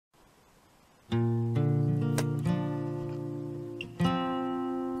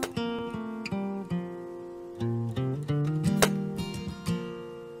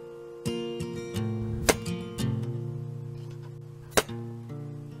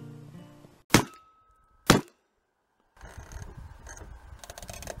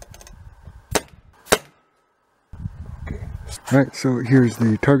Alright, so here's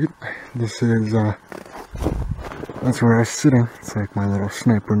the target. This is, that's where I was sitting. It's like my little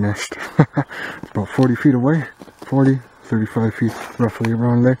sniper nest. About 40 feet away. 40, 35 feet, roughly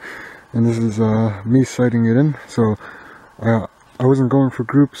around there. And this is, me sighting it in. So, I wasn't going for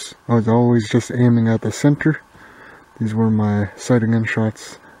groups. I was always just aiming at the center. These were my sighting in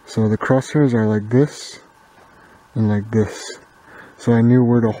shots. So the crosshairs are like this, and like this. So I knew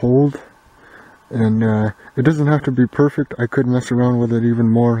where to hold. And it doesn't have to be perfect. I could mess around with it even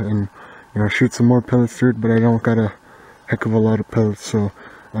more and, you know, shoot some more pellets through it, but I don't got a heck of a lot of pellets, so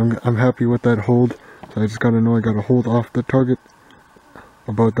I'm happy with that hold. So I just gotta know I gotta hold off the target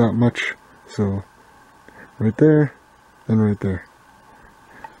about that much. So right there and right there.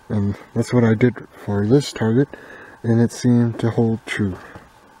 And that's what I did for this target, and it seemed to hold true.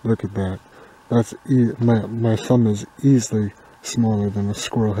 Look at that. That's my thumb is easily smaller than a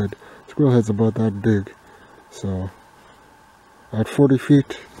squirrel head. Squirrel head's about that big, so at 40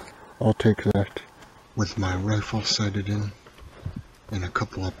 feet, I'll take that. With my rifle sighted in and a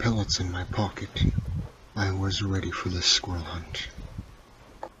couple of pellets in my pocket, I was ready for the squirrel hunt.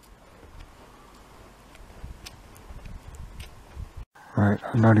 Alright,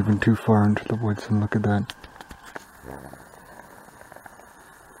 I'm not even too far into the woods, and look at that.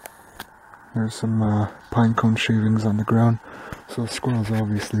 There's some pine cone shavings on the ground. So squirrels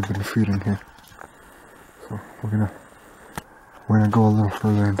obviously been feeding here. So we're gonna go a little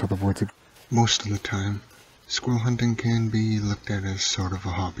further into the woods. Most of the time, squirrel hunting can be looked at as sort of a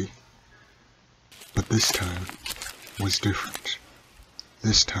hobby. But this time was different.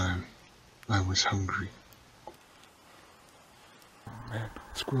 This time, I was hungry. Oh man,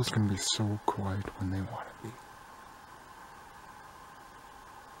 squirrels can be so quiet when they want to be.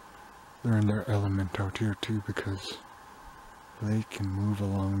 They're in their element out here too, because they can move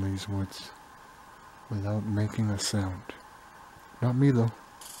along these woods without making a sound. Not me though.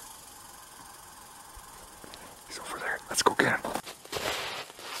 He's over there. Let's go get him.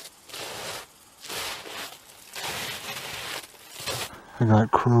 I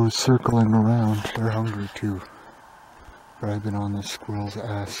got crows circling around. They're hungry too. But I've been on this squirrel's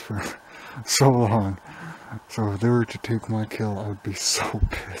ass for so long. So if they were to take my kill, I would be so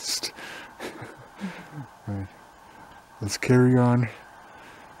pissed. Right. Let's carry on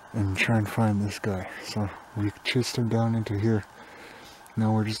and try and find this guy. So we chased him down into here.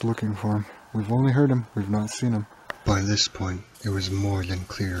 Now we're just looking for him. We've only heard him, we've not seen him. By this point, it was more than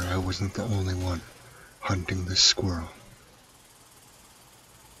clear I wasn't the only one hunting this squirrel.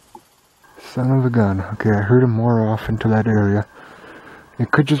 Son of a gun. Okay, I heard him more off into that area.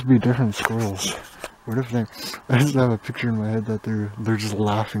 It could just be different squirrels. What if they... I just have a picture in my head that they're just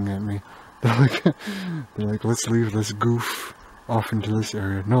laughing at me. They're like, let's leave this goof off into this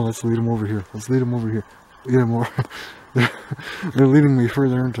area. No, let's lead him over here. Let's lead him over here. Lead him over. They're leading me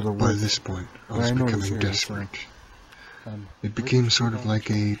further into the woods. By this point, I was becoming desperate. It became sort of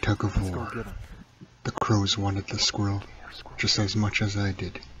like a tug of war. The crows wanted the squirrel just as much as I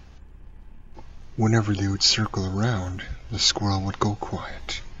did. Whenever they would circle around, the squirrel would go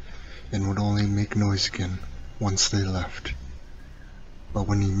quiet and would only make noise again once they left. But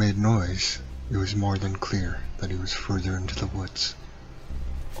when he made noise, it was more than clear that he was further into the woods.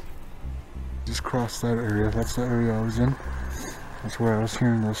 Just crossed that area. That's the area I was in. That's where I was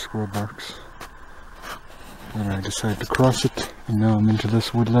hearing those squirrel barks. And I decided to cross it, and now I'm into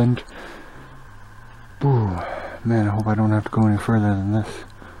this woodland. Ooh, man, I hope I don't have to go any further than this.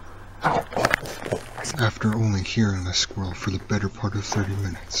 After only hearing the squirrel for the better part of 30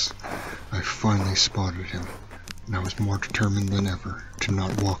 minutes, I finally spotted him, and I was more determined than ever to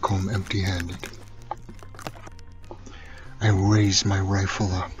not walk home empty-handed. I raised my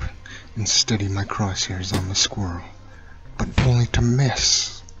rifle up and steadied my crosshairs on the squirrel, but only to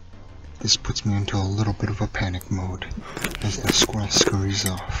miss. This puts me into a little bit of a panic mode as the squirrel scurries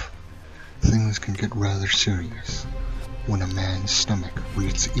off. Things can get rather serious when a man's stomach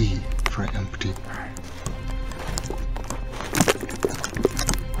reads E for empty.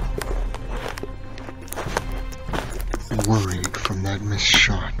 Worried from that missed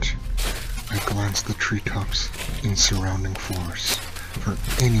shot, I glanced the treetops and surrounding forest for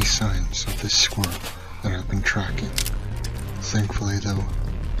any signs of this squirrel that I've been tracking. Thankfully though,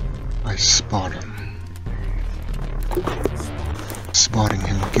 I spot him. Spotting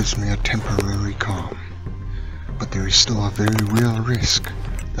him gives me a temporary calm, but there is still a very real risk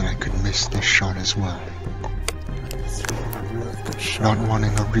that I could miss this shot as well. Not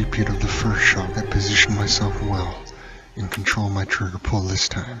wanting a repeat of the first shot, I positioned myself well and control my trigger pull this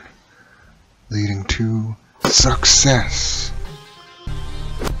time, leading to success.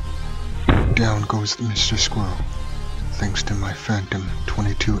 Down goes Mr. Squirrel, thanks to my Phantom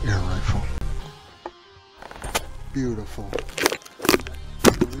 22 air rifle. Beautiful.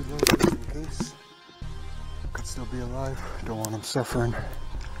 Reload just in case. Could still be alive. Don't want him suffering.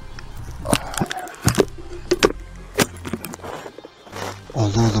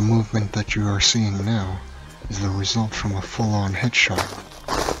 Although the movement that you are seeing now is the result from a full-on headshot.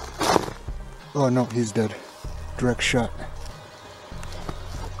 Oh no, he's dead. Direct shot.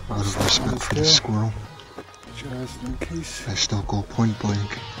 Out of respect for the squirrel, just in case, I still go point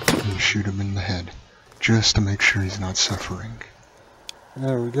blank and shoot him in the head, just to make sure he's not suffering.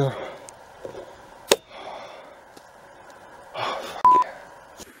 There we go.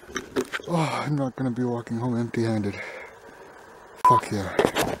 Oh, I'm not gonna be walking home empty-handed. Fuck yeah.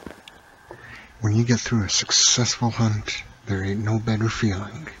 When you get through a successful hunt, there ain't no better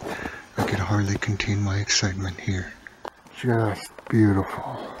feeling. I could hardly contain my excitement here. Just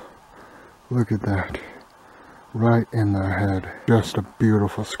beautiful. Look at that. Right in the head. Just a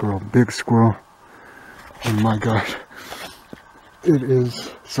beautiful squirrel. Big squirrel. And my God, it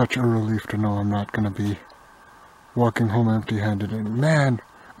is such a relief to know I'm not gonna be walking home empty-handed. And man,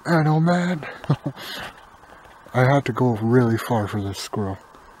 oh man. I had to go really far for this squirrel.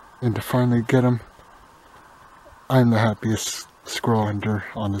 And to finally get him, I'm the happiest squirrel hunter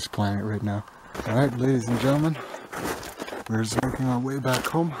on this planet right now. Alright, ladies and gentlemen, we're just making our way back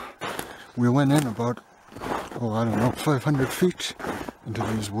home. We went in about, oh I don't know, 500 feet into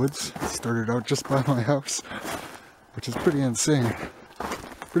these woods. It started out just by my house, which is pretty insane.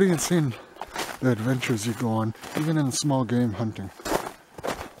 Pretty insane the adventures you go on, even in small game hunting.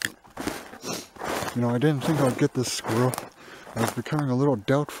 You know, I didn't think I'd get this squirrel. I was becoming a little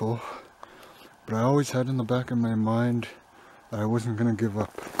doubtful, but I always had in the back of my mind that I wasn't gonna give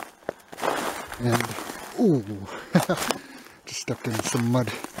up. And, ooh, just stepped in some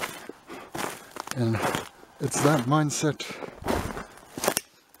mud. And it's that mindset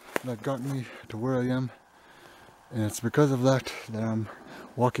that got me to where I am. And it's because of that that I'm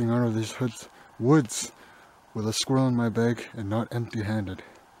walking out of these woods with a squirrel in my bag and not empty-handed.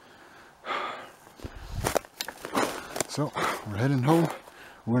 So, we're heading home.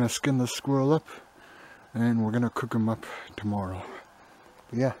 We're gonna skin the squirrel up and we're gonna cook him up tomorrow.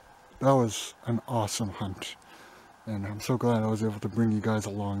 But yeah, that was an awesome hunt. And I'm so glad I was able to bring you guys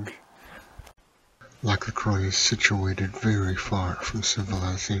along. Lacroix is situated very far from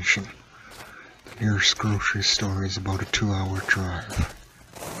civilization. The nearest grocery store is about a 2-hour drive.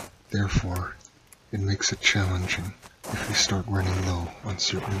 Therefore, it makes it challenging if you start running low on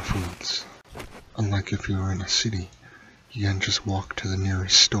certain foods. Unlike if you were in a city, you can just walk to the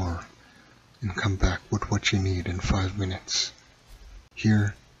nearest store and come back with what you need in 5 minutes.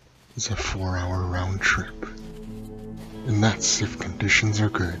 Here is a 4-hour round trip. And that's if conditions are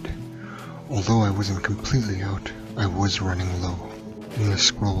good. Although I wasn't completely out, I was running low, and this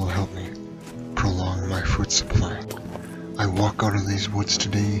squirrel will help me prolong my food supply. I walk out of these woods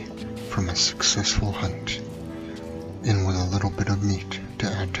today from a successful hunt, and with a little bit of meat to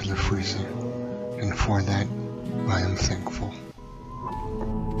add to the freezer, and for that, I am thankful.